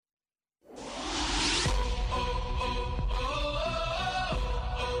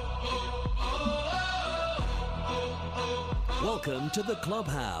Welcome to the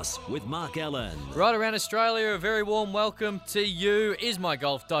Clubhouse with Mark Allen. Right around Australia, a very warm welcome to you.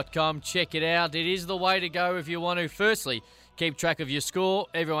 Ismygolf.com. Check it out. It is the way to go if you want to, firstly, keep track of your score,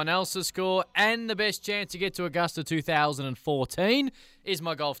 everyone else's score, and the best chance to get to Augusta 2014.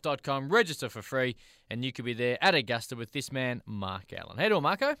 Ismygolf.com. Register for free, and you could be there at Augusta with this man, Mark Allen. How you doing,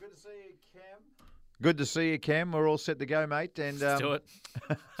 Marco? Good to see you, Cam. Good to see you, Cam. We're all set to go, mate. And Let's do it.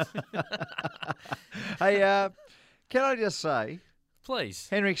 Hey, can I just say, Please.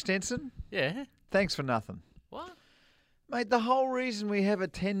 Henrik Stenson, Yeah. thanks for nothing. What? Mate, the whole reason we have a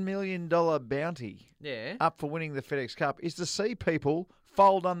 $10 million bounty Yeah. up for winning the FedEx Cup is to see people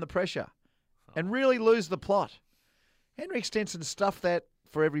fold under pressure and really lose the plot. Henrik Stenson stuffed that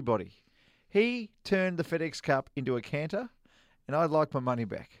for everybody. He turned the FedEx Cup into a canter, and I'd like my money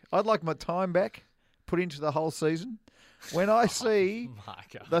back. I'd like my time back, put into the whole season. When I see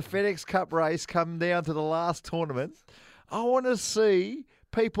Marco. the FedEx Cup race come down to the last tournament, I want to see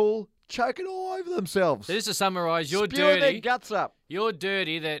people choking all over themselves. So just to summarise, you're Spewing their dirty. guts up. You're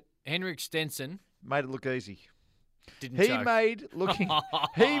dirty that Henrik Stenson Made it look easy. didn't He choke. made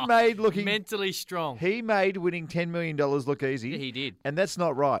looking mentally strong. He made winning $10 million look easy. Yeah, he did. And that's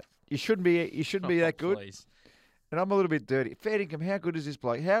not right. You shouldn't be that good. Please. And I'm a little bit dirty. Fair income, how good is this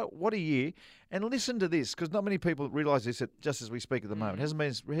bloke? What a year. And listen to this, because not many people realise this just as we speak at the moment. It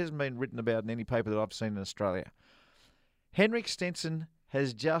hasn't been written about in any paper that I've seen in Australia. Henrik Stenson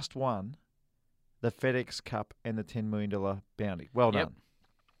has just won the FedEx Cup and the $10 million bounty. Well done.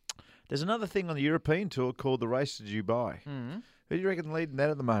 Yep. There's another thing on the European Tour called the Race to Dubai. Mm-hmm. Who do you reckon leading that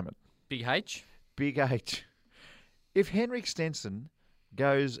at the moment? Big H. Big H. If Henrik Stenson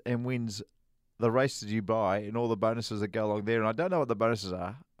goes and wins the Race to Dubai and all the bonuses that go along there, and I don't know what the bonuses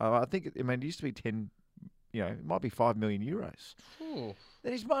are. I think, it used to be 10, it might be 5 million euros. Ooh.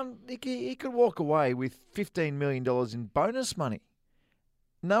 Then he's won, he could walk away with $15 million in bonus money.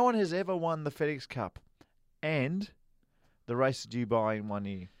 No one has ever won the FedEx Cup and the Race to Dubai in 1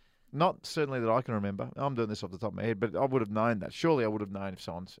 year. Not certainly that I can remember. I'm doing this off the top of my head, but I would have known that. Surely I would have known if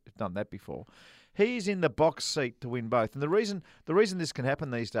someone's done that before. He's in the box seat to win both. And the reason this can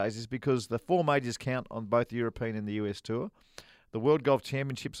happen these days is because the four majors count on both the European and the US Tour. The World Golf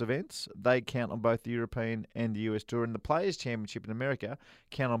Championships events, they count on both the European and the US Tour. And the Players' Championship in America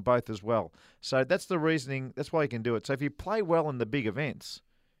count on both as well. So that's the reasoning. That's why you can do it. So if you play well in the big events,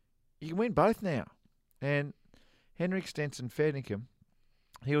 you can win both now. And Henrik Stenson, fair dinkum,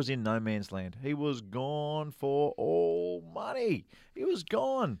 he was in no man's land. He was gone for all money. He was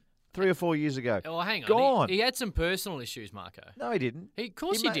gone 3 or 4 years ago. Oh, hang on. Gone. He had some personal issues, Marco. No, he didn't. Of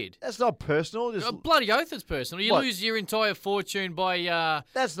course he did. That's not personal. A bloody oath it's personal. You What? lose your entire fortune by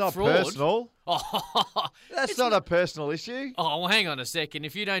That's not fraud. personal. Oh, That's not a personal issue. well, hang on a second.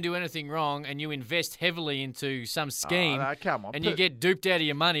 If you don't do anything wrong and you invest heavily into some scheme Oh, no, come on. and you get duped out of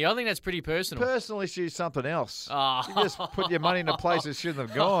your money, I think that's pretty personal. Personal issue is something else. Oh. You just put your money in a place it shouldn't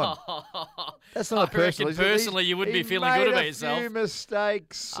have gone. That's not I a personal reckon issue. personally you wouldn't be feeling good about yourself. He made a few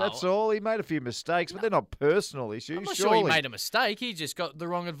mistakes. That's all. He made a few mistakes, but they're not personal issues. I'm not surely. sure he made a mistake. He just got the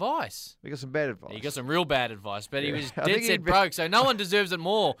wrong advice. We got some bad advice. He got some real bad advice, but he was I dead think set he- broke, so no one deserves it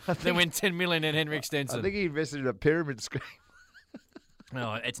more than when 10 million in Henrik Stenson. I think he invested in a pyramid scheme.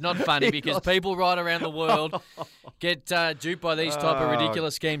 No, it's not funny because people right around the world get duped by these type of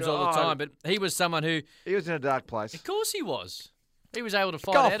ridiculous schemes all the God. time. But he was someone who, He was in a dark place. of course he was. He was able to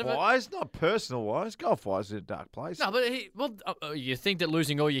fight out of it. Golf-wise, not personal-wise. Golf-wise is in a dark place. No, but you think that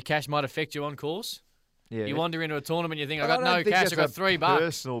losing all your cash might affect you on course? yeah. You wander into a tournament, you think, I But got don't no think cash, I that's got a $3.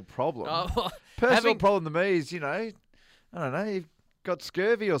 personal problem. Oh, Personal having- problem to me is, I don't know, you've got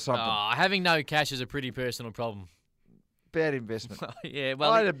scurvy or something. having no cash is a pretty personal problem. Bad investment. Yeah,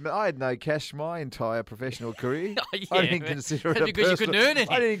 well, I had no cash my entire professional career. yeah, I didn't but consider it that's a because you couldn't earn any.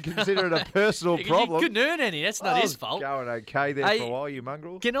 I didn't consider it a personal you problem. couldn't earn any. That's not I his was fault. Going okay there Hey, for a while, you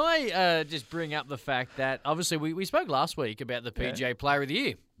mongrel. Can I just bring up the fact that obviously we spoke last week about the PGA Player of the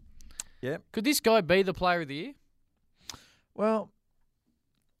Year. Yeah. Could this guy be the Player of the Year? Well,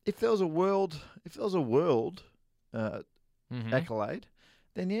 if there was a world Mm-hmm. accolade,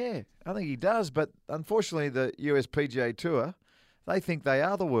 then yeah, I think he does. But unfortunately, the US PGA Tour, they think they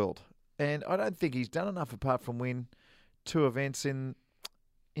are the world, and I don't think he's done enough apart from win 2 events in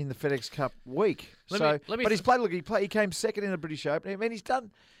the FedEx Cup week. Let me but he's played. Look, he came second in the British Open. I mean, he's done.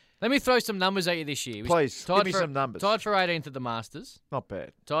 Let me throw some numbers at you this year. He was Please, tied give me some numbers. Tied for 18th at the Masters. Not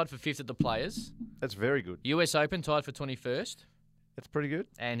bad. Tied for 5th at the Players. That's very good. US Open tied for 21st. That's pretty good.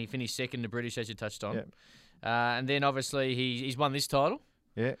 And he finished second in the British, as you touched on. Yeah. And then obviously he's won this title.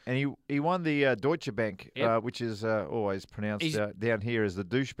 Yeah, and he won the Deutsche Bank, Yep. which is always pronounced down here as the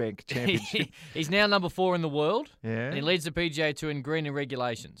Douche Bank Championship. He's now number 4 in the world, Yeah. and he leads the PGA Tour in green and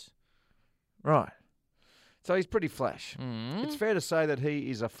regulations. Right. So he's pretty flash. Mm. It's fair to say that he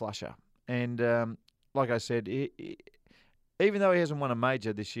is a flusher. And like I said, even though he hasn't won a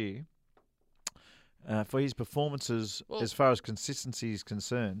major this year, for his performances, as far as consistency is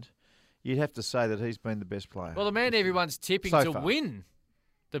concerned, you'd have to say that he's been the best player. Well, the man everyone's tipping So to far. win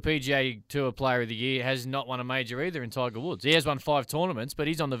the PGA Tour Player of the Year has not won a major either in Tiger Woods. He has won 5 tournaments, but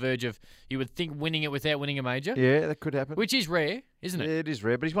he's on the verge of, you would think, winning it without winning a major. Yeah, that could happen. Which is rare, isn't it? Yeah, it is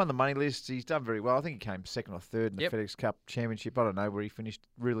rare, but he's won the money list. He's done very well. I think he came second or third in the FedEx Cup Championship. I don't know where he finished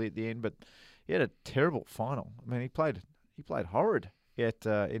really at the end, but he had a terrible final. I mean, he played horrid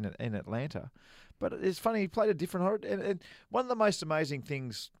in Atlanta. But it's funny, he played a different horrid. And one of the most amazing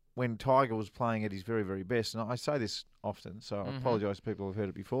things when Tiger was playing at his very, very best, and I say this often, so I apologise to people who've heard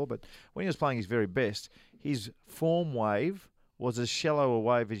it before, but when he was playing his very best, his form wave was as shallow a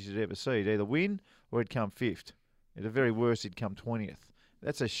wave as you'd ever see. He'd either win or he'd come 5th. At the very worst, he'd come 20th.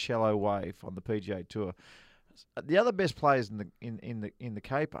 That's a shallow wave on the PGA Tour. The other best players in the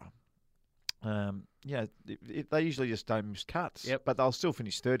caper, they usually just don't miss cuts, but they'll still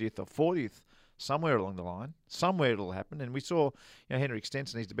finish 30th or 40th. Somewhere along the line, somewhere it'll happen. And we saw, Henrik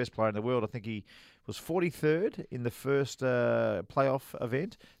Stenson, he's the best player in the world. I think he was 43rd in the first playoff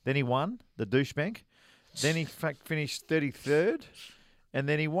event. Then he won the Douche Bank. Then he finished 33rd, and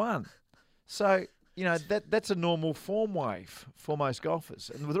then he won. So, that's a normal form wave for most golfers.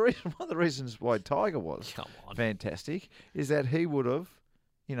 And one of the reasons why Tiger was fantastic is that he would have,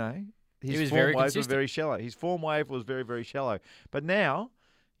 his form wave was very shallow. His form wave was very, very shallow. But now,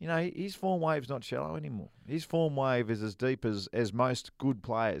 his form wave's not shallow anymore. His form wave is as deep as most good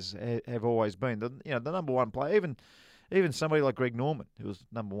players have always been. The number one player, even somebody like Greg Norman, who was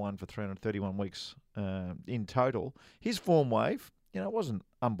number one for 331 weeks in total, his form wave, it wasn't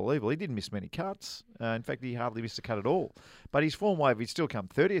unbelievable. He didn't miss many cuts. In fact, he hardly missed a cut at all. But his form wave, he'd still come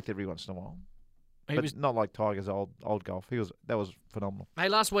 30th every once in a while. But not like Tiger's old golf. That was phenomenal. Hey,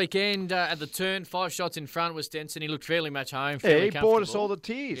 last weekend at the turn, 5 shots in front with Stenson. He looked fairly much home. Yeah, he brought us all the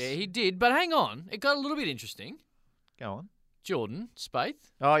tears. Yeah, he did. But hang on, it got a little bit interesting. Go on. Jordan Spieth.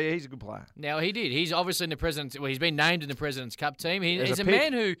 Oh, yeah, he's a good player. Now, he did. He's obviously in the President's... Well, he's been named in the President's Cup team. He's a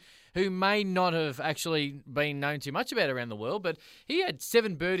man who may not have actually been known too much about around the world, but he had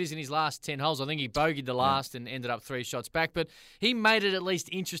 7 birdies in his last 10 holes. I think he bogeyed the last and ended up 3 shots back, but he made it at least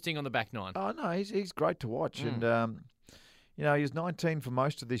interesting on the back 9. Oh, no, he's great to watch. And, he was 19 for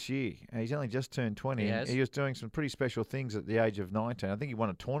most of this year. He's only just turned 20. He was doing some pretty special things at the age of 19. I think he won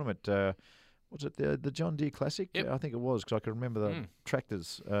a tournament... was it the John Deere Classic? Yep. I think it was, because I can remember the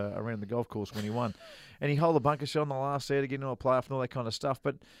tractors around the golf course when he won. And he held the bunker shot on the last there to get into a playoff and all that kind of stuff.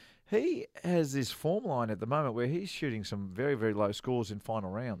 But he has this form line at the moment where he's shooting some very, very low scores in final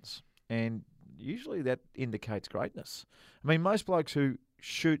rounds. And usually that indicates greatness. I mean, most blokes who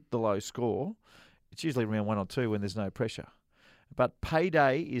shoot the low score, it's usually round 1 or 2 when there's no pressure. But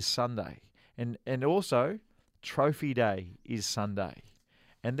payday is Sunday. And also, trophy day is Sunday.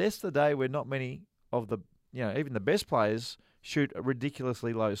 And that's the day where not many of the, even the best players shoot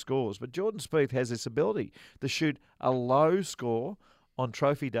ridiculously low scores. But Jordan Spieth has this ability to shoot a low score on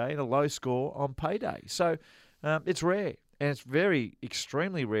trophy day and a low score on payday. So it's rare. And it's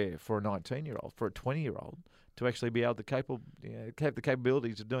extremely rare for a 19-year-old, for a 20-year-old, to actually be able to have the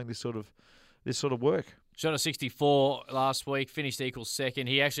capabilities of doing this sort of work. Shot a 64 last week, finished equal second.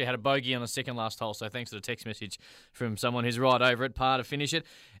 He actually had a bogey on the second last hole, so thanks to the text message from someone who's right over at par to finish it.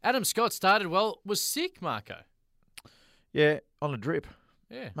 Adam Scott started well, was sick, Marco. Yeah, on a drip.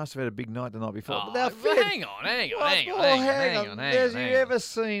 Yeah. Must have had a big night the night before. Oh, Now, hang on. Have you ever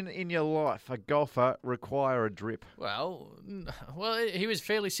seen in your life a golfer require a drip? Well, he was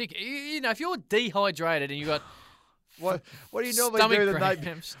fairly sick. If you're dehydrated and you got... What do you normally do the night?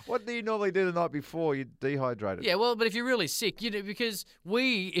 Cramps. What do you normally do the night before you're dehydrated? Yeah, well, but if you're really sick, because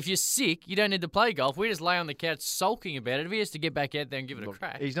if you're sick, you don't need to play golf. We just lay on the couch sulking about it. If he has to get back out there and give it a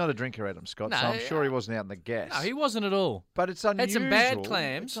crack. He's not a drinker, Adam Scott, No, so I'm sure he wasn't out in the gas. No, he wasn't at all. But it's unusual. Had some bad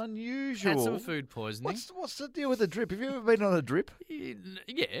clams. It's unusual. Had some food poisoning. What's the deal with the drip? Have you ever been on a drip?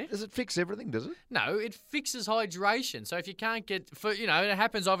 Yeah. Does it fix everything, does it? No, it fixes hydration. So if you can't get... it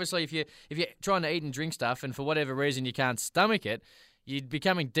happens obviously if you're trying to eat and drink stuff and for whatever reason you can't stomach it, you're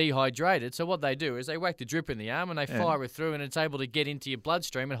becoming dehydrated. So what they do is they whack the drip in the arm and they fire it through and it's able to get into your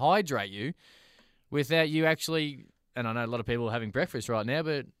bloodstream and hydrate you without you actually and I know a lot of people are having breakfast right now,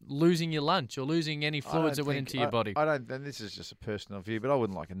 but losing your lunch or losing any fluids that went into your body. I don't, and this is just a personal view, but I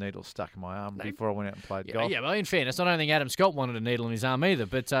wouldn't like a needle stuck in my arm before I went out and played golf. Yeah, well, in fairness, I don't think Adam Scott wanted a needle in his arm either,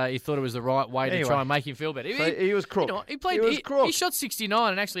 but he thought it was the right way to try and make him feel better. So he was crook. You know, he played. He shot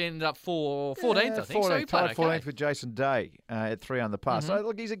 69 and actually ended up 14th, I think. 14th, so he played 14th with Jason Day at 3 under par. So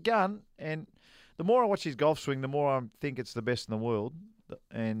look, he's a gun, and the more I watch his golf swing, the more I think it's the best in the world,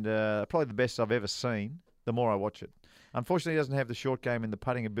 and probably the best I've ever seen. The more I watch it. Unfortunately, he doesn't have the short game and the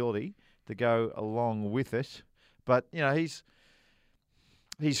putting ability to go along with it. But, you know, he's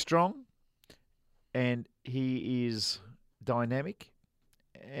strong and he is dynamic.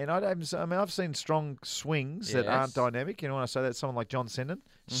 And I've seen strong swings that aren't dynamic. You know, when I say that, someone like John Senden,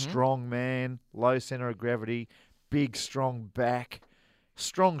 strong man, low centre of gravity, big, strong back,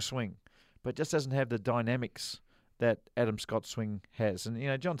 strong swing, but just doesn't have the dynamics that Adam Scott's swing has. And, you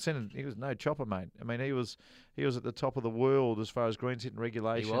know, John Senden, he was no chopper, mate. I mean, he was at the top of the world as far as greens hitting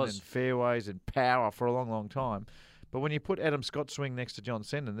regulation and fairways and power for a long, long time. But when you put Adam Scott's swing next to John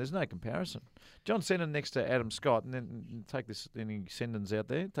Senden, there's no comparison. John Senden next to Adam Scott, and then take this, any Sendens out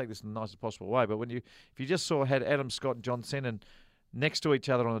there, take this in the nicest possible way. But if you just had Adam Scott and John Senden next to each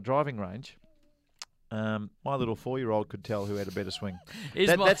other on the driving range, my little 4-year-old could tell who had a better swing.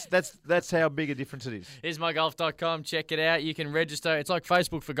 That's how big a difference it is. Ismygolf.com. Check it out. You can register. It's like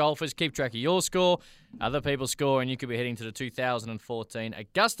Facebook for golfers. Keep track of your score, other people's score, and you could be heading to the 2014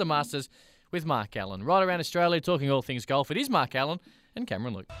 Augusta Masters with Mark Allen. Right around Australia, talking all things golf. It is Mark Allen and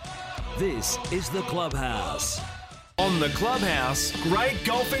Cameron Luke. This is the Clubhouse. On the Clubhouse, great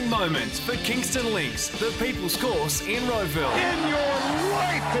golfing moments for Kingston Links, the People's Course in Roeville. In your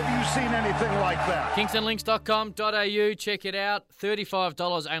life have you seen anything like that? KingstonLinks.com.au. Check it out.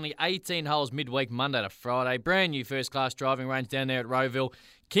 $35, only 18 holes midweek, Monday to Friday. Brand new first-class driving range down there at Roeville.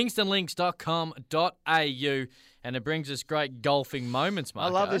 KingstonLinks.com.au. And it brings us great golfing moments,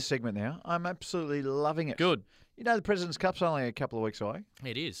 Marco. I love this segment now. I'm absolutely loving it. Good. You know, the President's Cup's only a couple of weeks away.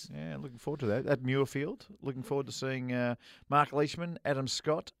 It is. Yeah, looking forward to that. At Muirfield. Looking forward to seeing Mark Leishman, Adam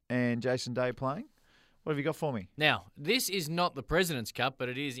Scott, and Jason Day playing. What have you got for me? Now, this is not the President's Cup, but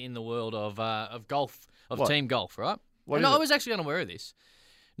it is in the world of golf, of team golf, right? I was actually unaware of this.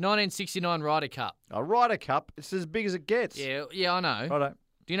 1969 Ryder Cup. A Ryder Cup? It's as big as it gets. Yeah, I know. Righto.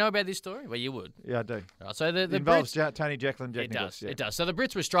 Do you know about this story? Well, you would. Yeah, I do. Right, so the it involves Brits, Tony Jacklin, Jack Nicklaus. It does. So the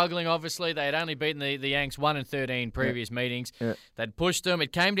Brits were struggling, obviously. They had only beaten the Yanks 1-13 previous meetings. Yeah. They'd pushed them.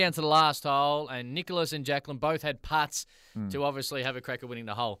 It came down to the last hole, and Nicklaus and Jacklin both had putts to obviously have a crack at winning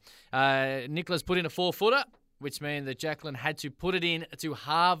the hole. Nicklaus put in a 4-footer, which meant that Jacklin had to put it in to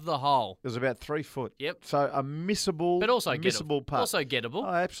halve the hole. It was about 3 foot. Yep. So a missable, but also missable putt. Also gettable.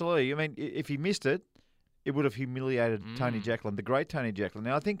 Oh, absolutely. I mean, if he missed it, it would have humiliated Tony Jacklin, the great Tony Jacklin.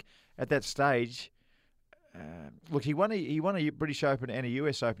 Now, I think at that stage, look, he won a British Open and a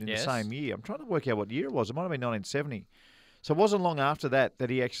US Open in the same year. I'm trying to work out what year it was. It might have been 1970. So it wasn't long after that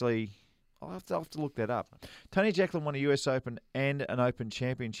he actually... I'll have to look that up. Tony Jacklin won a US Open and an Open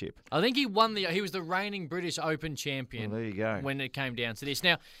Championship. I think he was the reigning British Open champion. Well, there you go. When it came down to this.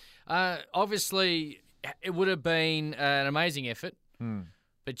 Now, obviously, it would have been an amazing effort,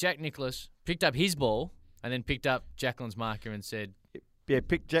 but Jack Nicklaus picked up his ball and then picked up Jacklin's marker and said...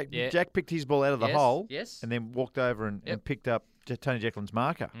 Jack picked his ball out of the hole and then walked over and picked up Tony Jacklin's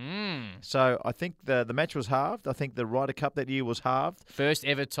marker. So I think the match was halved. I think the Ryder Cup that year was halved. First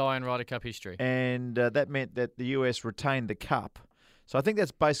ever tie in Ryder Cup history. And that meant that the US retained the cup. So I think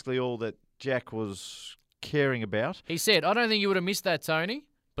that's basically all that Jack was caring about. He said, I don't think you would have missed that, Tony,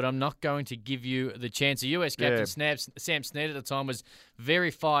 but I'm not going to give you the chance. The US captain, Sam Snead at the time, was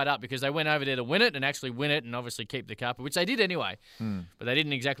very fired up because they went over there to win it and actually win it and obviously keep the cup, which they did anyway. But they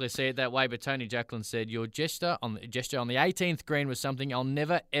didn't exactly see it that way. But Tony Jacklin said, your gesture on the 18th green was something I'll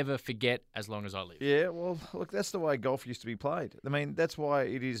never, ever forget as long as I live. Yeah, well, look, that's the way golf used to be played. I mean, that's why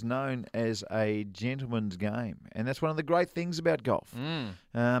it is known as a gentleman's game. And that's one of the great things about golf.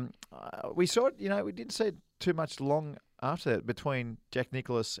 We saw it, we didn't see it too much long after that between Jack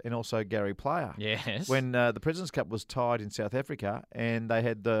Nicklaus and also Gary Player. Yes. When the President's Cup was tied in South Africa and they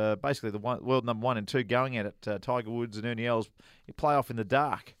had basically the world number 1 and 2 going at it, Tiger Woods and Ernie Els, play off in the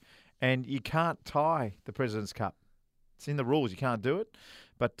dark. And you can't tie the President's Cup. It's in the rules. You can't do it.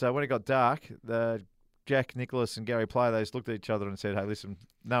 But when it got dark, Jack Nicklaus and Gary Player, they just looked at each other and said, hey, listen,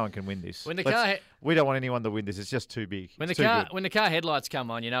 no one can win this. We don't want anyone to win this. It's just too big. When the car headlights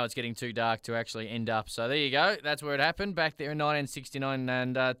come on, it's getting too dark to actually end up. So there you go. That's where it happened back there in 1969.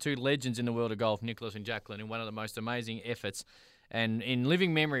 And two legends in the world of golf, Nicklaus and Jacklin, in one of the most amazing efforts and in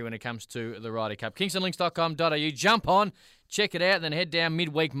living memory when it comes to the Ryder Cup. KingstonLinks.com.au. Jump on, check it out, then head down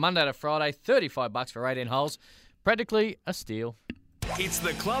midweek, Monday to Friday, $35 for 18 holes. Practically a steal. It's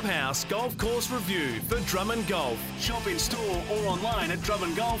the Clubhouse Golf Course Review for Drummond Golf. Shop in store or online at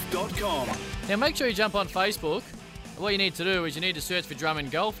drummondgolf.com. Now, make sure you jump on Facebook. What you need to do is you need to search for Drummond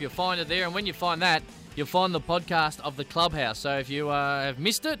Golf. You'll find it there, and when you find that, you'll find the podcast of the Clubhouse. So if you have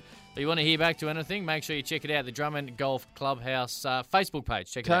missed it, or you want to hear back to anything, make sure you check it out, the Drummond Golf Clubhouse Facebook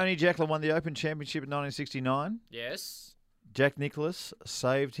page. Check it out. Tony Jacklin won the Open Championship in 1969. Yes. Jack Nicklaus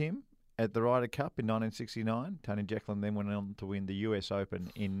saved him at the Ryder Cup in 1969. Tony Jacklin then went on to win the US Open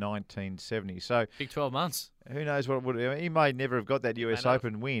in 1970. So Big 12 months. who knows what it would have. He may never have got that US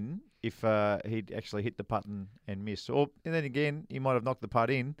Open win if he'd actually hit the putt and missed. Or and then again, he might have knocked the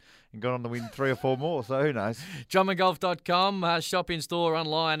putt in and gone on to win 3 or 4 more. So who knows? drummondgolf.com, shop in store,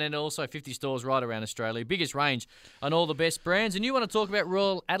 online, and also 50 stores right around Australia. Biggest range on all the best brands. And you want to talk about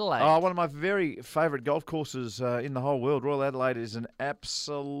Royal Adelaide? Oh, one of my very favourite golf courses in the whole world. Royal Adelaide is an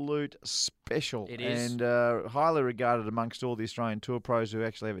absolute special. It is. And highly regarded amongst all the Australian Tour pros who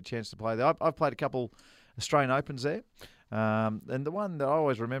actually have a chance to play there. I've played a couple Australian Opens there. And the one that I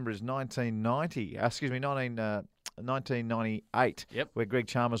always remember is 1998, where Greg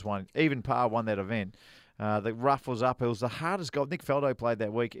Chalmers won. Even par won that event. The rough was up. It was the hardest golf. Nick Faldo played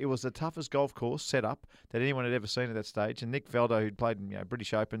that week. It was the toughest golf course set up that anyone had ever seen at that stage. And Nick Faldo, who'd played in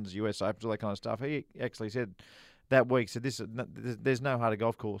British Opens, US Opens, all that kind of stuff, he actually said that week, there's no harder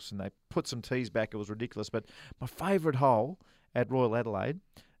golf course. And they put some tees back. It was ridiculous. But my favourite hole at Royal Adelaide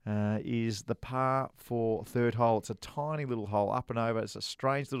is the par 4 third hole. It's a tiny little hole up and over. It's a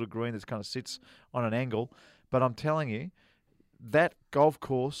strange little green that kind of sits on an angle. But I'm telling you, that golf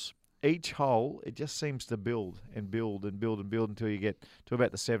course, each hole, it just seems to build and build and build and build until you get to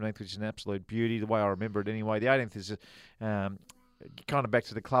about the 17th, which is an absolute beauty, the way I remember it anyway. The 18th is kind of back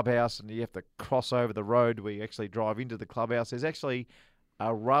to the clubhouse, and you have to cross over the road where you actually drive into the clubhouse. There's actually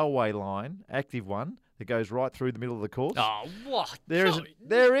a railway line, active one, that goes right through the middle of the course. Oh, what? There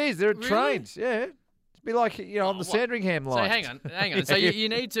is. There are Really? trains. Yeah, it'd be like on the Sandringham line. So hang on. So you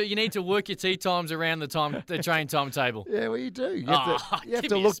need to work your tee times around the train timetable. Yeah, well, you do. You Oh, have give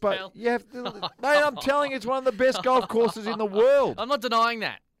to me a look back. spell. You have to, mate. I'm telling you, it's one of the best golf courses in the world. I'm not denying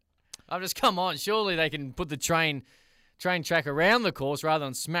that. I'm just, come on. Surely they can put the train track around the course rather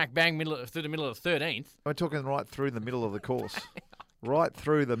than smack bang through the middle of the 13th. We're talking right through the middle of the course. Right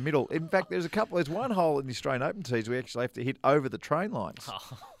through the middle. In fact, there's one hole in the Australian Open tees we actually have to hit over the train lines.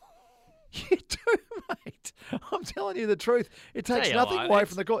 Oh. You do, mate. I'm telling you the truth. It takes Tell you nothing what, away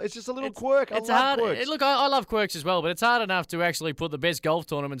from the course. It's just a little quirk. I It's love hard. quirks. Look, I love quirks as well, but it's hard enough to actually put the best golf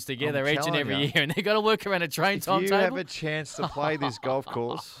tournaments together I'm each and telling every you. year, and they've got to work around a train If timetable. you have a chance to play this golf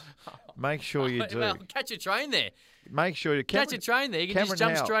course, make sure you do. Well, catch a train there. Make sure you Catch a train there. You can just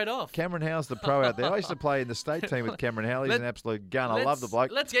jump straight off. Cameron Howe's the pro out there. I used to play in the state team with Cameron Howe. He's an absolute gun. I love the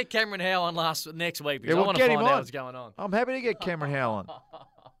bloke. Let's get Cameron Howe on next week because Yeah, I we'll want to get find him out on. what's going on. I'm happy to get Cameron Howe on.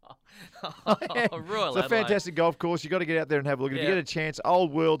 Royal It's a Adelaide. fantastic golf course. You've got to get out there and have a look. If you Yeah. get a chance,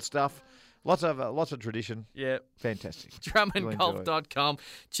 old world stuff, lots of tradition. Yeah. Fantastic. drummondgolf.com.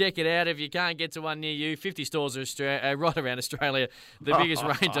 Check it out. If you can't get to one near you, 50 stores right around Australia. The biggest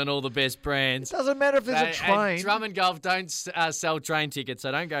range on all the best It brands. doesn't matter if there's a train. And Drummond Golf don't sell train tickets,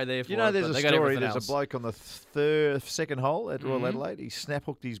 so don't go there for You know, it, there's but a they got story. everything There's else. a bloke on the second hole at Royal Adelaide. He snap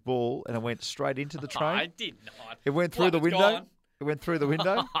hooked his ball and it went straight into the train. I did not. It went through What, the it's window. gone? It went through the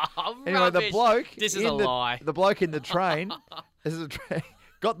window. Oh, Anyway, the rubbish. bloke. This is a lie. The bloke in the train.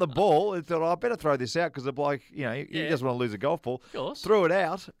 Got the ball and thought, I better throw this out because the bloke, he doesn't want to lose a golf ball. Of course. Threw it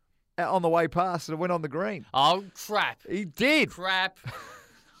out on the way past and it went on the green. Oh, crap. He did. Crap.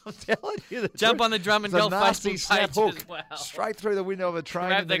 I'm telling you. Jump on the Drummond It's a Golf nasty Facebook snap page hook as well. straight through the window of a train,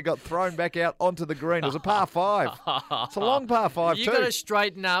 Grab and then the- it got thrown back out onto the green. It was a par 5. It's a long par 5 You too. got to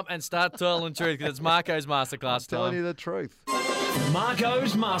straighten up and start telling the truth because it's Marco's masterclass Telling time. you the truth.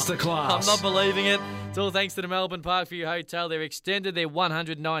 Marco's Masterclass. I'm not believing it. It's all thanks to the Melbourne Parkview Hotel. They've extended their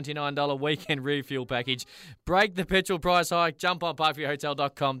 $199 weekend refuel package. Break the petrol price hike. Jump on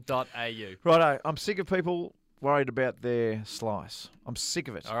parkviewhotel.com.au. Righto, I'm sick of people worried about their slice. I'm sick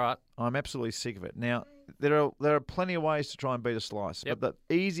of it. All right. I'm absolutely sick of it. Now, there are plenty of ways to try and beat a slice, Yep. but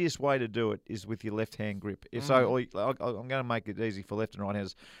the easiest way to do it is with your left-hand grip. So I'm going to make it easy for left and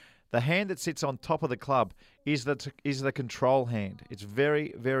right-handers. The hand that sits on top of the club is the control hand. It's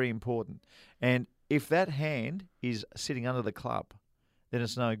very, very important. And if that hand is sitting under the club, then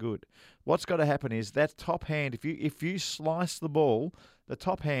it's no good. What's got to happen is that top hand, if you slice the ball, the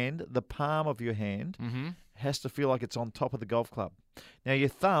top hand, the palm of your hand, has to feel like it's on top of the golf club. Now, your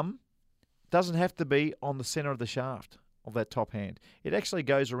thumb doesn't have to be on the center of the shaft of that top hand. It actually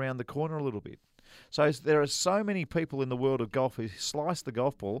goes around the corner a little bit. So there are so many people in the world of golf who slice the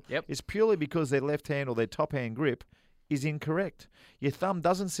golf ball. Yep. It's purely because their left hand or their top hand grip is incorrect. Your thumb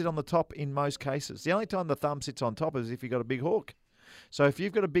doesn't sit on the top in most cases. The only time the thumb sits on top is if you've got a big hook. So if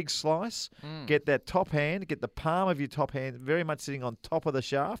you've got a big slice, get that top hand, get the palm of your top hand very much sitting on top of the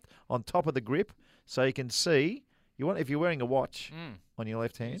shaft, on top of the grip, so you can see. If you're wearing a watch on your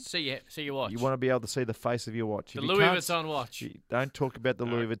left hand, See your watch. you want to be able to see the face of your watch. The If you Louis can't Vuitton watch. Don't talk about the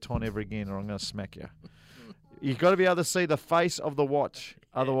Louis Vuitton ever again, or I'm going to smack you. You've got to be able to see the face of the watch,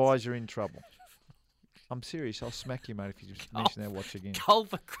 otherwise you're in trouble. I'm serious. I'll smack you, mate, if you just mention that watch again.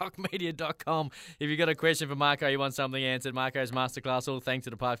 Golf@crocmedia.com. If you've got a question for Marco, you want something answered, Marco's Masterclass, all thanks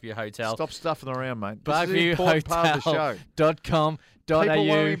to the Parkview Hotel. Stop stuffing around, mate. This is an important part of the show. Parkviewhotel.com.au. People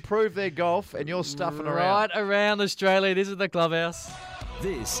want to improve their golf, and you're stuffing around. Right around Australia, this is the Clubhouse.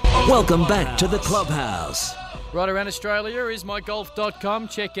 Welcome back to the Clubhouse. Right around Australia is mygolf.com.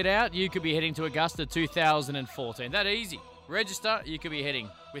 Check it out. You could be heading to Augusta 2014. That easy. Register. You could be heading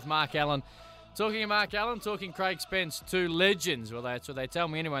with Mark Allen. Talking to Mark Allen, talking Craig Spence, two legends. Well, that's what they tell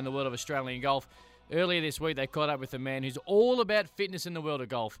me anyway in the world of Australian golf. Earlier this week, they caught up with a man who's all about fitness in the world of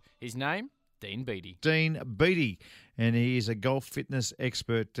golf. His name, Dean Beattie. Dean Beattie, and he is a golf fitness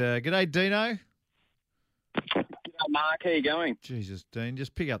expert. G'day, Dino. G'day, Mark. How you going? Jesus, Dean,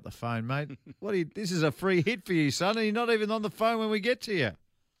 just pick up the phone, mate. This is a free hit for you, son, and you're not even on the phone when we get to you.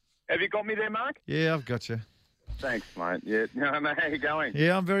 Have you got me there, Mark? Yeah, I've got you. Thanks, mate. Yeah, no, mate, how you going?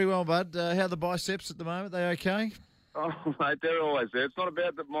 Yeah, I'm very well, bud. How are the biceps at the moment? They okay? Oh, mate, they're always there. It's not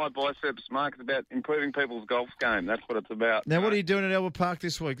about my biceps, Mark. It's about improving people's golf game. That's what it's about. Now, what are you doing at Albert Park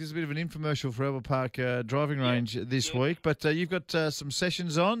this week? This is a bit of an infomercial for Albert Park driving range this week, but you've got some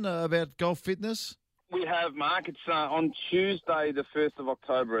sessions on about golf fitness? We have, Mark. It's on Tuesday, the 1st of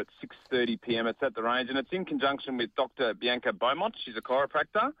October at 6:30 p.m. It's at the range, and it's in conjunction with Dr. Bianca Beaumont. She's a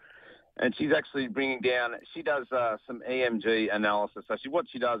chiropractor. And she's actually bringing down, she does some EMG analysis. So what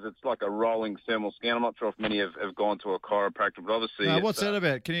she does, it's like a rolling thermal scan. I'm not sure if many have gone to a chiropractor, but obviously... what's that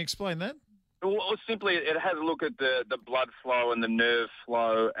about? Can you explain that? Well, simply, it has a look at the blood flow and the nerve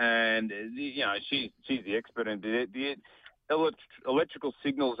flow, and, she's the expert in the electrical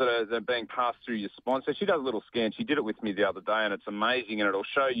signals that are being passed through your spine. So she does a little scan. She did it with me the other day, and it's amazing, and it'll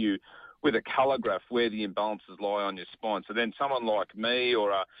show you with a colour graph where the imbalances lie on your spine. So then someone like me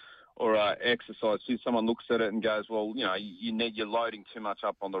or exercise, someone looks at it and goes, well, you're loading too much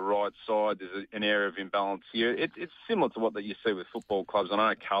up on the right side. There's an area of imbalance here. It's similar to what that you see with football clubs. I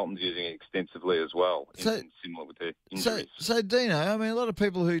know Carlton's using it extensively as well, similar with their injuries. So, Dino, I mean, a lot of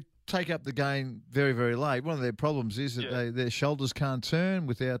people who take up the game very, very late, one of their problems is that their shoulders can't turn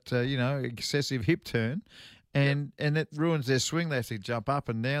without, excessive hip turn. And that ruins their swing. They have to jump up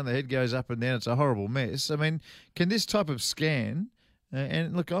and down. The head goes up and down. It's a horrible mess. I mean, can this type of scan...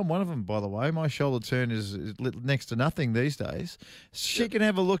 and look, I'm one of them, by the way. My shoulder turn is next to nothing these days. She can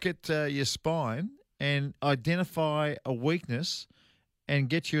have a look at your spine and identify a weakness and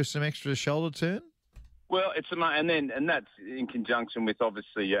get you some extra shoulder turn. Well, and that's in conjunction with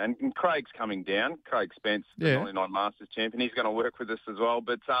obviously, and Craig's coming down. Craig Spence, the 99 Masters champion. He's going to work with us as well.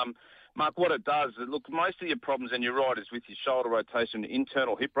 But Mark, what it does, look, most of your problems, and you're right, is with your shoulder rotation,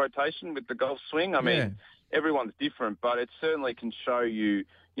 internal hip rotation with the golf swing. I mean. Everyone's different, but it certainly can show you,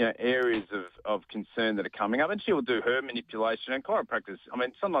 areas of concern that are coming up. And she'll do her manipulation. And chiropractors, I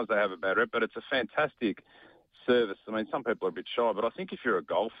mean, sometimes they have a bad rep, but it's a fantastic service. I mean, some people are a bit shy, but I think if you're a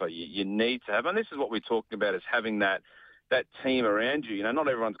golfer, you need to have, and this is what we're talking about, is having that team around you. Not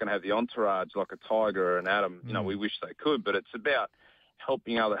everyone's going to have the entourage like a Tiger or an Adam. We wish they could, but it's about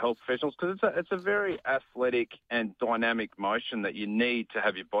helping other health professionals, because it's a very athletic and dynamic motion that you need to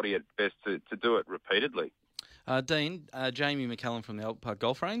have your body at best to do it repeatedly. Dean, Jamie McCallum from the Albert Park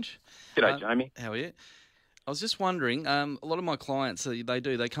Golf Range. G'day, Jamie. How are you? I was just wondering, a lot of my clients,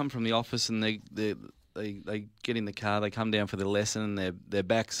 they come from the office and they get in the car, they come down for their lesson, and their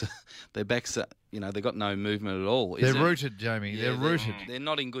backs, they've got no movement at all. They're rooted, Jamie. Yeah, they're rooted. They're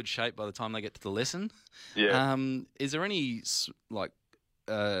not in good shape by the time they get to the lesson. Yeah. Is there any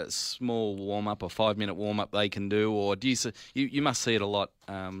small warm-up or 5-minute warm-up they can do, or do you must see it a lot,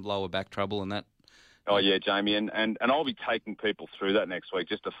 lower back trouble and that? Oh, yeah, Jamie, and I'll be taking people through that next week,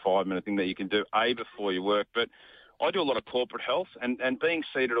 just a 5-minute thing that you can do, before you work. But I do a lot of corporate health, and being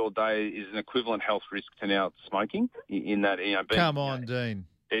seated all day is an equivalent health risk to now smoking, in that, Come on, Dean.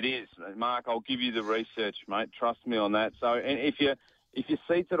 It is. Mark, I'll give you the research, mate. Trust me on that. So, and if you're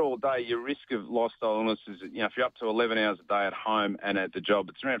seated all day, your risk of lifestyle illnesses, if you're up to 11 hours a day at home and at the job,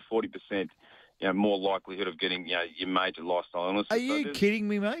 it's around 40% more likelihood of getting, your major lifestyle illnesses. Are you kidding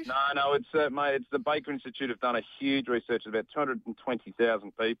me, mate? No, it's mate. It's the Baker Institute have done a huge research of about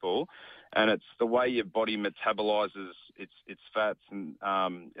 220,000 people, and it's the way your body metabolizes its fats, and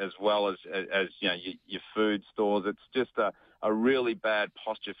as well as your food stores. It's just a really bad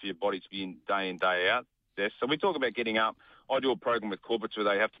posture for your body to be in day out. There. So we talk about getting up. I do a program with corporates where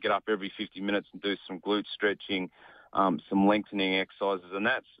they have to get up every 50 minutes and do some glute stretching, some lengthening exercises, and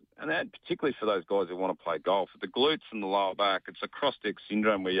that particularly for those guys who want to play golf. The glutes and the lower back, it's a cross-deck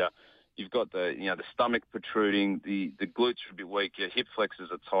syndrome where you've got the stomach protruding, the glutes are a bit weak, your hip flexors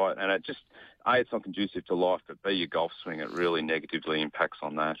are tight, and it just, it's not conducive to life, but B, your golf swing, it really negatively impacts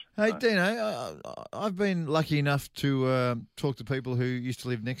on that. Hey, Dino, I've been lucky enough to talk to people who used to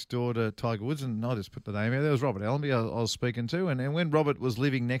live next door to Tiger Woods, and I just put the name out. There was Robert Allenby I was speaking to, and when Robert was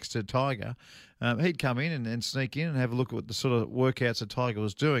living next to Tiger, he'd come in and sneak in and have a look at what the sort of workouts that Tiger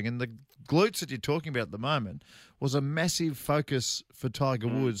was doing. And the glutes that you're talking about at the moment was a massive focus for Tiger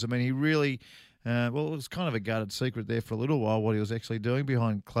Woods. I mean, he really, it was kind of a guarded secret there for a little while what he was actually doing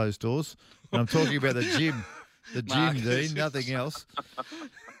behind closed doors. And I'm talking about the gym, Dean, nothing else.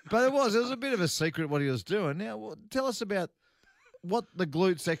 But it was a bit of a secret what he was doing. Now, tell us about what the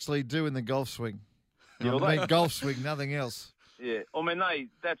glutes actually do in the golf swing. Golf swing, nothing else. Yeah, I mean,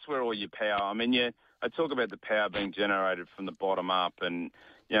 that's where all your power. I mean, I talk about the power being generated from the bottom up, and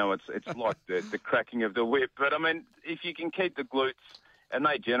it's like the cracking of the whip. But I mean, if you can keep the glutes, and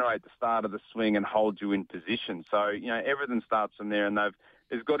they generate the start of the swing and hold you in position. So everything starts from there, and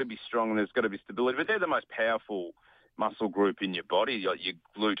there's got to be strong and there's got to be stability. But they're the most powerful muscle group in your body, like your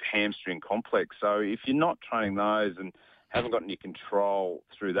glute hamstring complex. So if you're not training those and haven't got any control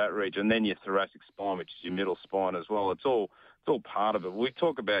through that region, then your thoracic spine, which is your middle spine as well, it's all part of it. We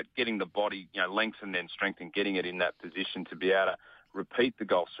talk about getting the body, lengthened and strengthened, getting it in that position to be able to repeat the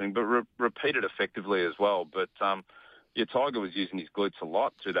golf swing, but repeat it effectively as well. But Tiger was using his glutes a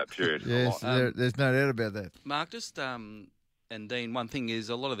lot through that period. Yes, there's no doubt about that. Mark, just and Dean, one thing is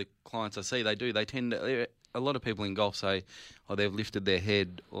a lot of the clients I see, they tend to. A lot of people in golf say, they've lifted their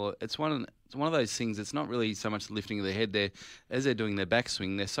head, or it's one of those things. It's not really so much the lifting of their head. As they're doing their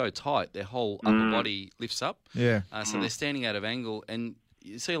backswing, they're so tight, their whole upper body lifts up. Yeah. So they're standing out of angle, and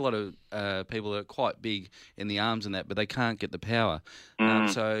you see a lot of people that are quite big in the arms and that, but they can't get the power.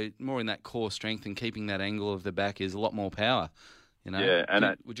 So more in that core strength and keeping that angle of the back is a lot more power. Yeah,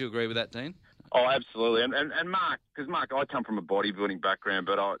 and would you agree with that, Dean? Oh, absolutely. And Mark, because Mark, I come from a bodybuilding background,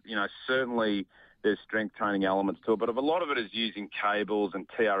 but certainly there's strength training elements to it, but a lot of it is using cables and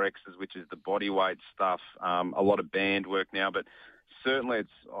TRXs, which is the body weight stuff, a lot of band work now, but certainly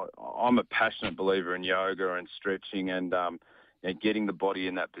I'm a passionate believer in yoga and stretching and getting the body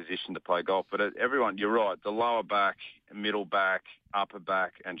in that position to play golf. But everyone, you're right, the lower back, middle back, upper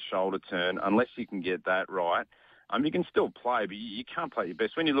back and shoulder turn, unless you can get that right, you can still play, but you can't play your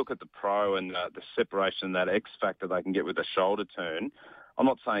best. When you look at the pro and the separation, that X factor they can get with a shoulder turn, I'm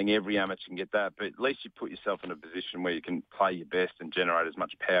not saying every amateur can get that, but at least you put yourself in a position where you can play your best and generate as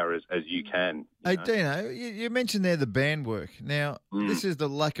much power as you can. Hey, Dino, you mentioned there the band work. Now, this is the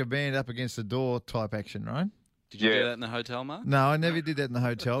lack of band up against the door type action, right? Did you do that in the hotel, Mark? No, I never did that in the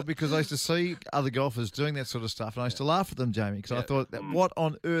hotel because I used to see other golfers doing that sort of stuff, and I used to laugh at them, Jamie, because I thought, what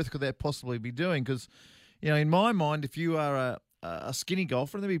on earth could that possibly be doing? Because, in my mind, if you are a skinny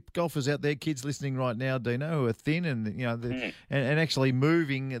golfer, and there'll be golfers out there, kids listening right now, Dino, who are thin and and actually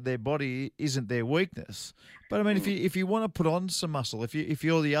moving their body isn't their weakness. But I mean, if you want to put on some muscle, if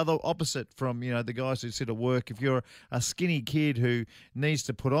you're the other opposite from the guys who sit at work, if you're a skinny kid who needs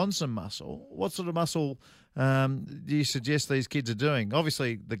to put on some muscle, what sort of muscle do you suggest these kids are doing?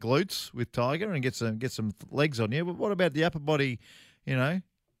 Obviously, the glutes with Tiger and get some legs on you. But what about the upper body?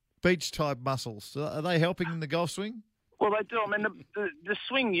 Beach type muscles. Are they helping in the golf swing? Well, they do. I mean, the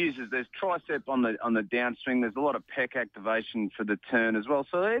swing there's tricep on the downswing. There's a lot of pec activation for the turn as well.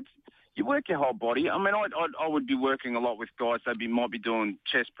 So you work your whole body. I mean, I would be working a lot with guys. Might be doing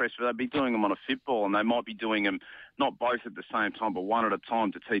chest press, but they'd be doing them on a fit ball, and they might be doing them not both at the same time, but one at a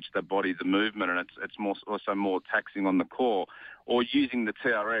time to teach their body the movement, and it's also more taxing on the core. Or using the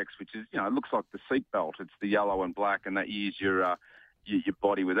TRX, which is it looks like the seat belt. It's the yellow and black, and that you use your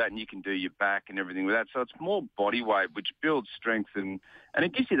body with that, and you can do your back and everything with that. So it's more body weight, which builds strength, and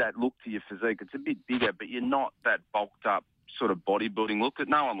it gives you that look to your physique. It's a bit bigger, but you're not that bulked up sort of bodybuilding look. That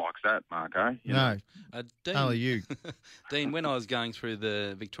no one likes that, Marco. No, Dean, only you. Dean, when I was going through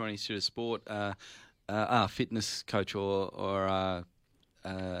the Victorian Institute of Sport, our fitness coach or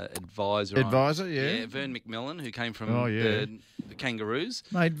advisor. Yeah, Vern McMillan, who came from the Kangaroos.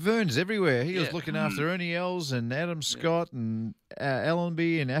 Mate, Vern's everywhere. He was looking after Ernie Els and Adam Scott and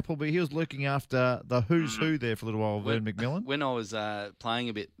Allenby and Appleby. He was looking after the who's who there for a little while, Vern McMillan. When I was playing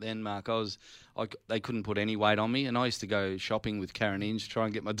a bit then, Mark, they couldn't put any weight on me, and I used to go shopping with Karen Inge, try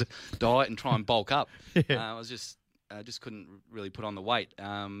and get my diet and try and bulk up. I just couldn't really put on the weight.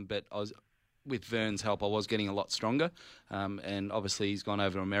 But with Vern's help, I was getting a lot stronger. And obviously he's gone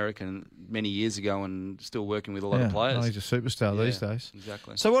over to America many years ago and still working with a lot of players. Oh, he's a superstar these days.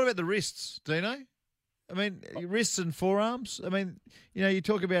 Exactly. So what about the wrists, Dino? I mean, wrists and forearms. I mean, you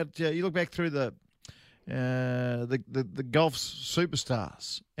talk about you look back through the golf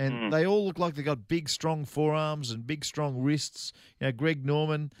superstars, and they all look like they got big, strong forearms and big, strong wrists. Greg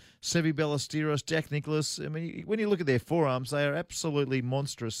Norman, Sevi Ballesteros, Jack Nicklaus. I mean, when you look at their forearms, they are absolutely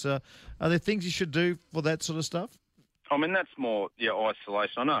monstrous. Are there things you should do for that sort of stuff? I mean, that's more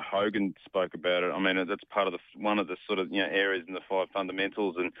isolation. I know Hogan spoke about it. I mean, that's part of one of the sort of areas in the 5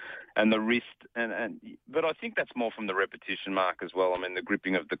 fundamentals and the wrist but I think that's more from the repetition, Mark, as well. I mean, the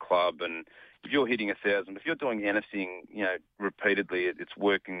gripping of the club, and if you're hitting 1,000, if you're doing anything repeatedly, it's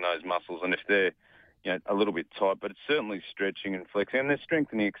working those muscles, and if they're a little bit tight, but it's certainly stretching and flexing, and there's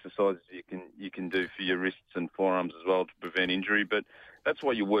strengthening exercises you can do for your wrists and forearms as well to prevent injury. But that's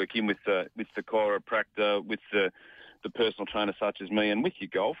why you work in with the chiropractor, with the personal trainer such as me, and with your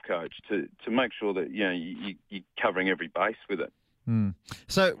golf coach to make sure that you're covering every base with it.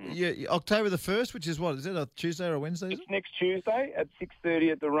 So October the 1st, which is what? Is it a Tuesday or a Wednesday? It's next Tuesday at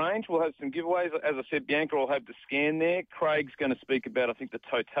 6:30 at the range. We'll have some giveaways. As I said, Bianca will have the scan there. Craig's going to speak about, I think, the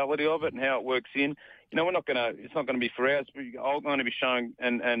totality of it and how it works in. We're not going to. It's not going to be for hours. But I'm going to be showing,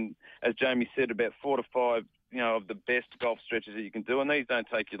 and as Jamie said, about 4 to 5. Of the best golf stretches that you can do, and these don't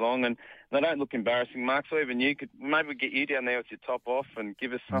take you long, and they don't look embarrassing, Mark. So even you could maybe get you down there with your top off and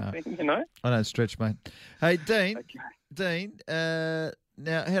give us something, I don't stretch, mate. Hey, Dean. Okay. Dean.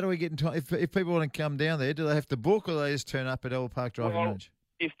 Now, how do we get in time? If people want to come down there, do they have to book, or do they just turn up at Elwood Park Driving Range?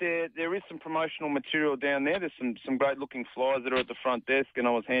 If there is some promotional material down there, there's some great looking flyers that are at the front desk, and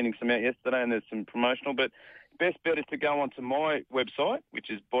I was handing some out yesterday, and there's some promotional. But best bet is to go onto my website,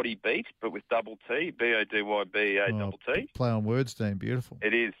 which is Body Beat, but with double T, BODYBEA. Play on words, Dean. Beautiful.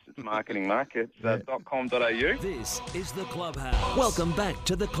 It is. It's marketing, Mark. It's .com.au. This is the Clubhouse. Welcome back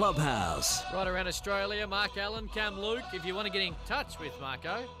to the Clubhouse. Right around Australia, Mark Allen, Cam Luke. If you want to get in touch with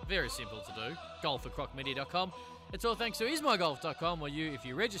Marco, very simple to do. golf@crocmedia.com. It's all thanks to ismygolf.com, where if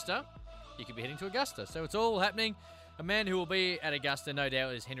you register, you could be heading to Augusta. So it's all happening. A man who will be at Augusta, no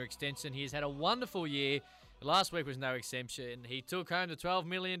doubt, is Henrik Stenson. He has had a wonderful year. Last week was no exception. He took home the $12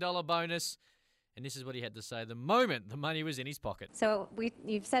 million bonus, and this is what he had to say the moment the money was in his pocket. So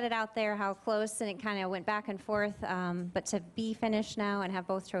you've said it out there how close, and it kind of went back and forth, but to be finished now and have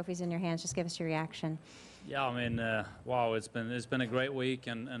both trophies in your hands, just give us your reaction. Yeah, I mean, wow, it's been a great week,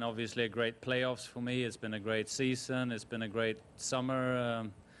 and obviously a great playoffs for me. It's been a great season. It's been a great summer.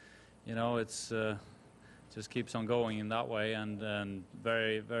 It's just keeps on going in that way, and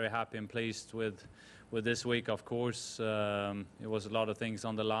very, very happy and pleased with this week. Of course, it was a lot of things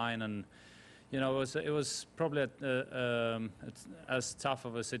on the line, and it was probably it's as tough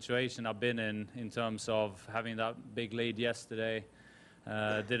of a situation I've been in terms of having that big lead yesterday.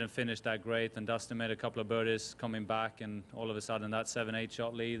 Didn't finish that great, and Dustin made a couple of birdies coming back, and all of a sudden that 7-8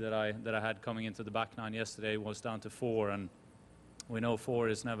 shot lead that I had coming into the back nine yesterday was down to 4, and we know 4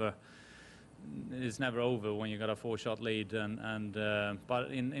 is never over when you got a 4-shot lead,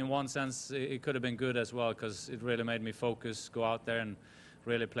 but in one sense it could have been good as well, because it really made me focus, go out there and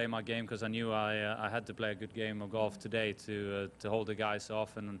really play my game, because I knew I had to play a good game of golf today to hold the guys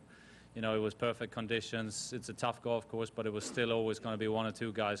off, and it was perfect conditions. It's a tough golf course, but it was still always going to be 1 or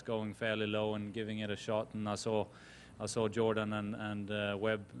 2 guys going fairly low and giving it a shot, and I saw Jordan and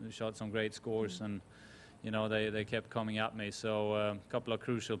Webb shot some great scores, and they kept coming at me. So a couple of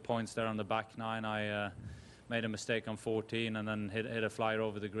crucial points there on the back nine. I made a mistake on 14 and then hit a flyer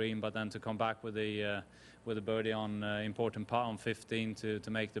over the green, but then to come back with a birdie on important putt on 15 to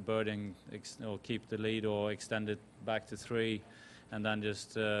make the birdie and keep the lead or extend it back to 3, and then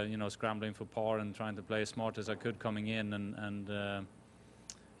just scrambling for par and trying to play as smart as I could coming in, and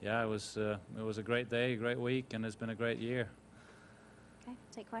it was a great day, a great week, and it's been a great year. Okay,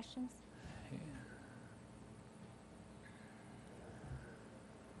 take questions.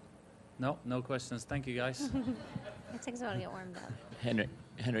 No questions. Thank you, guys. It takes a while to get warmed up.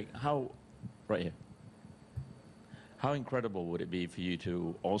 Henrik, right here. How incredible would it be for you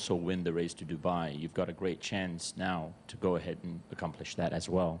to also win the race to Dubai? You've got a great chance now to go ahead and accomplish that as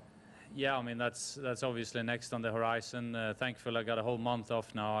well. Yeah, I mean that's obviously next on the horizon. Thankfully, I got a whole month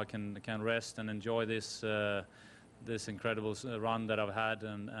off now. I can rest and enjoy this this incredible run that I've had,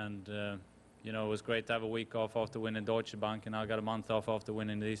 and you know, it was great to have a week off after winning Deutsche Bank, and now I got a month off after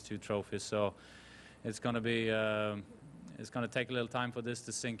winning these 2 trophies. So it's going to be it's going to take a little time for this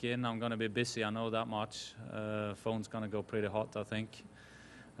to sink in. I'm going to be busy, I know that much. Phone's going to go pretty hot, I think,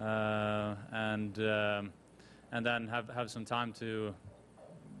 and then have some time to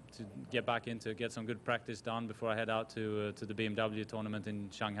get back into, get some good practice done before I head out to the BMW tournament in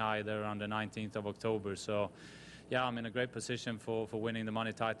Shanghai there on the 19th of October. So yeah, I'm in a great position for winning the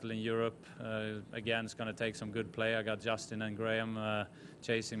money title in Europe. Again, it's going to take some good play. I got Justin and Graham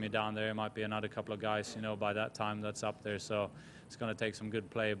chasing me down there. Might be another couple of guys, you know, by that time that's up there. So it's going to take some good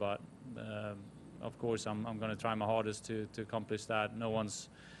play. But of course, I'm going to try my hardest to accomplish that. No one's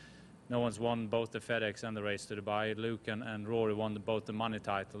won both the FedEx and the Race to Dubai. Luke and Rory won both the money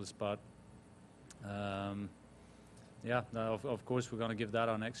titles. But yeah, of course, we're going to give that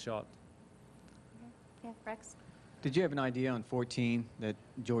our next shot. Yeah, Rex. Did you have an idea on 14 that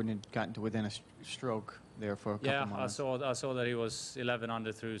Jordan had gotten to within a stroke there for a couple months? Yeah, I saw that he was 11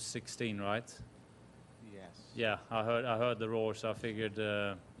 under through 16, right? Yes. Yeah, I heard the roar, so I figured,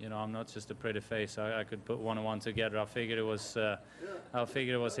 you know, I'm not just a pretty face. I could put 1 and 1 together. I figured it was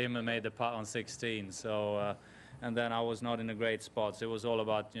him who made the putt on 16. So, and then I was not in a great spot. So it was all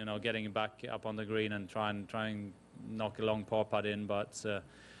about, you know, getting back up on the green and try and knock a long par putt in, but.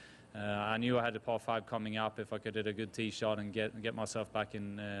 I knew I had a par 5 coming up if I could hit a good tee shot and get myself back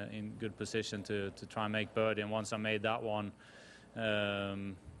in good position to try and make birdie. And once I made that one,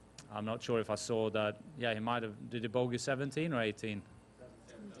 I'm not sure if I saw that. Yeah, he might have. Did he bogey 17 or 18?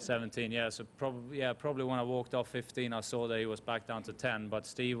 17. Yeah. So probably when I walked off 15, I saw that he was back down to 10. But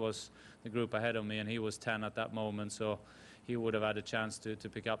Steve was the group ahead of me, and he was 10 at that moment. So he would have had a chance to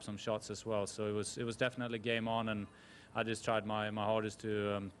pick up some shots as well. So it was definitely game on, and I just tried my hardest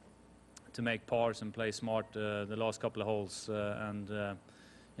to make pars and play smart the last couple of holes, and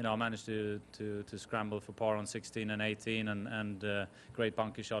you know, I managed to scramble for par on 16 and 18, and great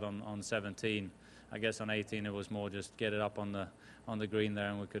bunker shot on 17. I guess on 18 it was more just get it up on the green there,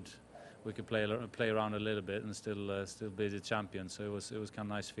 and we could play around a little bit and still be the champion. So it was kind of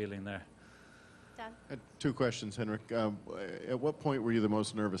nice feeling there. Dan? 2 questions, Henrik. At what point were you the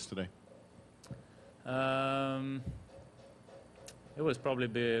most nervous today? It was probably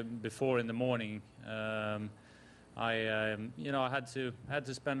before in the morning. You know, I had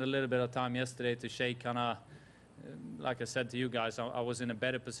to spend a little bit of time yesterday to shake kind of. Like I said to you guys, I was in a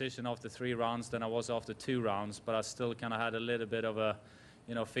better position after 3 rounds than I was after 2 rounds, but I still kind of had a little bit of a,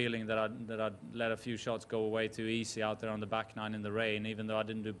 you know, feeling that I'd let a few shots go away too easy out there on the back 9 in the rain, even though I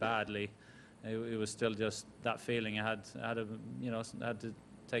didn't do badly. It was still just that feeling. I had to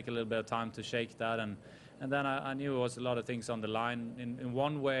take a little bit of time to shake that, and then I knew it was a lot of things on the line. In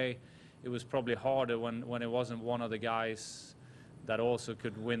one way, it was probably harder when it wasn't one of the guys that also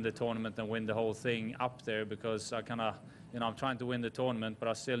could win the tournament and win the whole thing up there, because I kind of, you know, I'm trying to win the tournament, but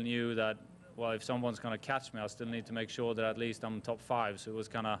I still knew that, well, if someone's going to catch me, I still need to make sure that at least I'm top 5. So it was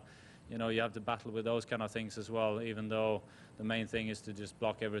kind of, you know, you have to battle with those kind of things as well, even though the main thing is to just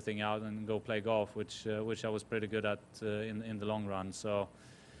block everything out and go play golf, which I was pretty good at in the long run. So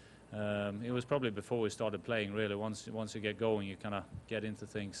it was probably before we started playing, really. Once you get going, you kind of get into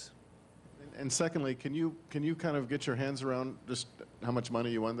things. And secondly, can you kind of get your hands around just how much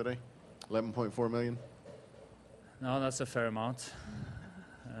money you won today? 11.4 million? No, that's a fair amount.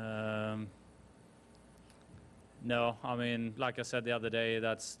 No, I mean, like I said the other day,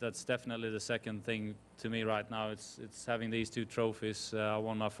 that's definitely the second thing to me right now. It's having these 2 trophies. I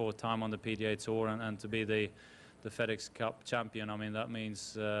won my 4th time on the PGA Tour, and to be the FedEx Cup champion. I mean, that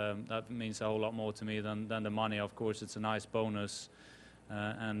means a whole lot more to me than the money. Of course, it's a nice bonus.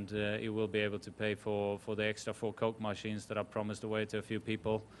 And it will be able to pay for the extra 4 Coke machines that I promised away to a few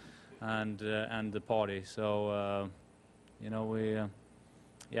people, and the party. So, you know,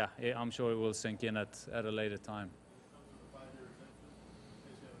 yeah, I'm sure it will sink in at a later time.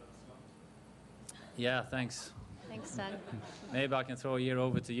 Yeah, thanks. Thanks, Doug. Maybe I can throw a year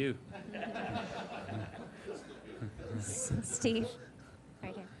over to you. Steve,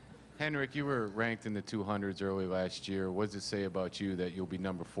 right here. Henrik, you were ranked in the 200s early last year. What does it say about you that you'll be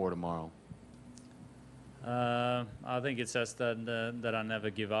number 4 tomorrow? I think it says that I never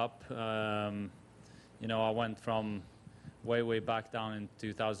give up. You know, I went from way back down in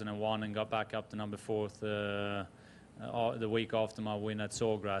 2001 and got back up to number 4th the week after my win at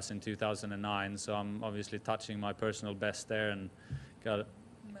Sawgrass in 2009. So I'm obviously touching my personal best there, and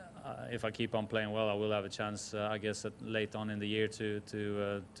if I keep on playing well, I will have a chance, I guess, late on in the year to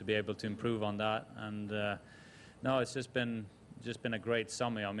be able to improve on that. And no, it's just been a great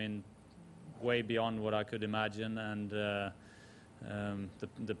summer. I mean, way beyond what I could imagine, and the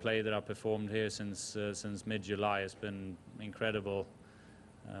play that I performed here since mid-July has been incredible.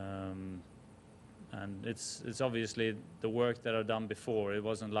 And it's obviously the work that I've done before. It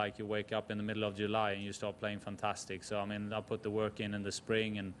wasn't like you wake up in the middle of July and you start playing fantastic. So I mean, I put the work in the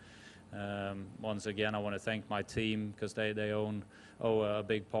spring, and once again, I want to thank my team, because they owe a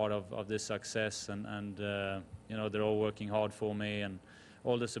big part of this success, and you know, they're all working hard for me, and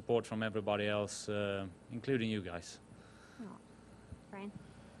all the support from everybody else, including you guys. Oh. Brian?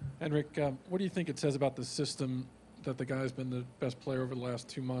 Henrik, what do you think it says about the system that the guy's been the best player over the last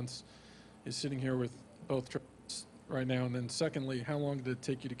 2 months is sitting here with both trophies right now? And then secondly, how long did it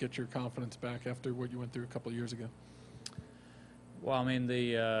take you to get your confidence back after what you went through a couple of years ago? Well, I mean,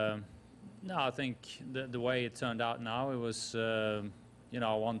 no, I think the way it turned out now, it was, you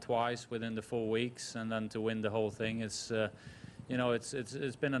know, I won twice within the 4 weeks, and then to win the whole thing, it's, you know,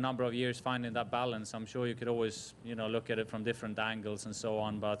 it's been a number of years finding that balance. I'm sure you could always, you know, look at it from different angles and so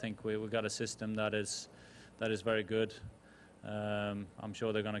on, but I think we got a system that is very good. I'm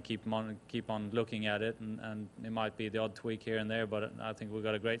sure they're going to keep on looking at it, and it might be the odd tweak here and there, but I think we've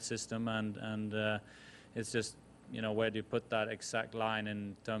got a great system, and it's just, you know, where do you put that exact line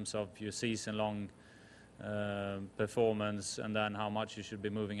in terms of your season-long performance, and then how much you should be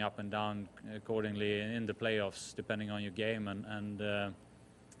moving up and down accordingly in the playoffs, depending on your game. And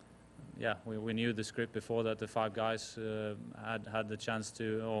yeah, we knew the script before that the 5 guys had the chance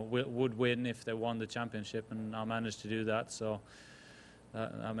to, or would win if they won the championship, and I managed to do that. So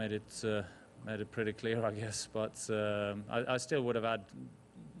I made it pretty clear, I guess. But I still would have had,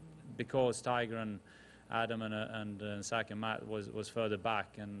 because Tiger and Adam and Zach and Matt was further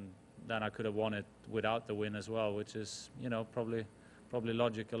back, and then I could have won it without the win as well, which is, you know, probably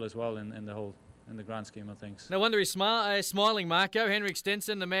logical as well in the grand scheme of things. No wonder he's smiling, Marco. Henrik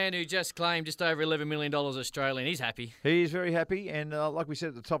Stenson, the man who just claimed just over $11 million Australian. He's happy. He's very happy, and like we said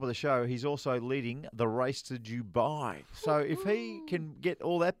at the top of the show, he's also leading the race to Dubai. So if he can get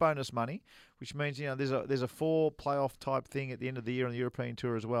all that bonus money, which means, you know, there's a 4 playoff type thing at the end of the year on the European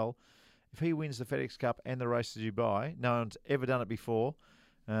Tour as well. If he wins the FedEx Cup and the race to Dubai, no one's ever done it before.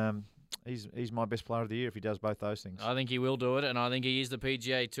 He's my best player of the year if he does both those things. I think he will do it, and I think he is the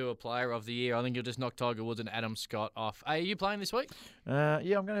PGA Tour Player of the Year. I think he'll just knock Tiger Woods and Adam Scott off. Hey, are you playing this week? Yeah, I'm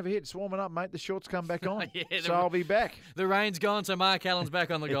going to have a hit. It's warming up, mate. The shorts come back on, Yeah, so I'll be back. The rain's gone, so Mark Allen's back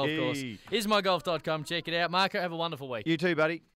on the golf course. Ismygolf.com. Check it out. Marco, have a wonderful week. You too, buddy.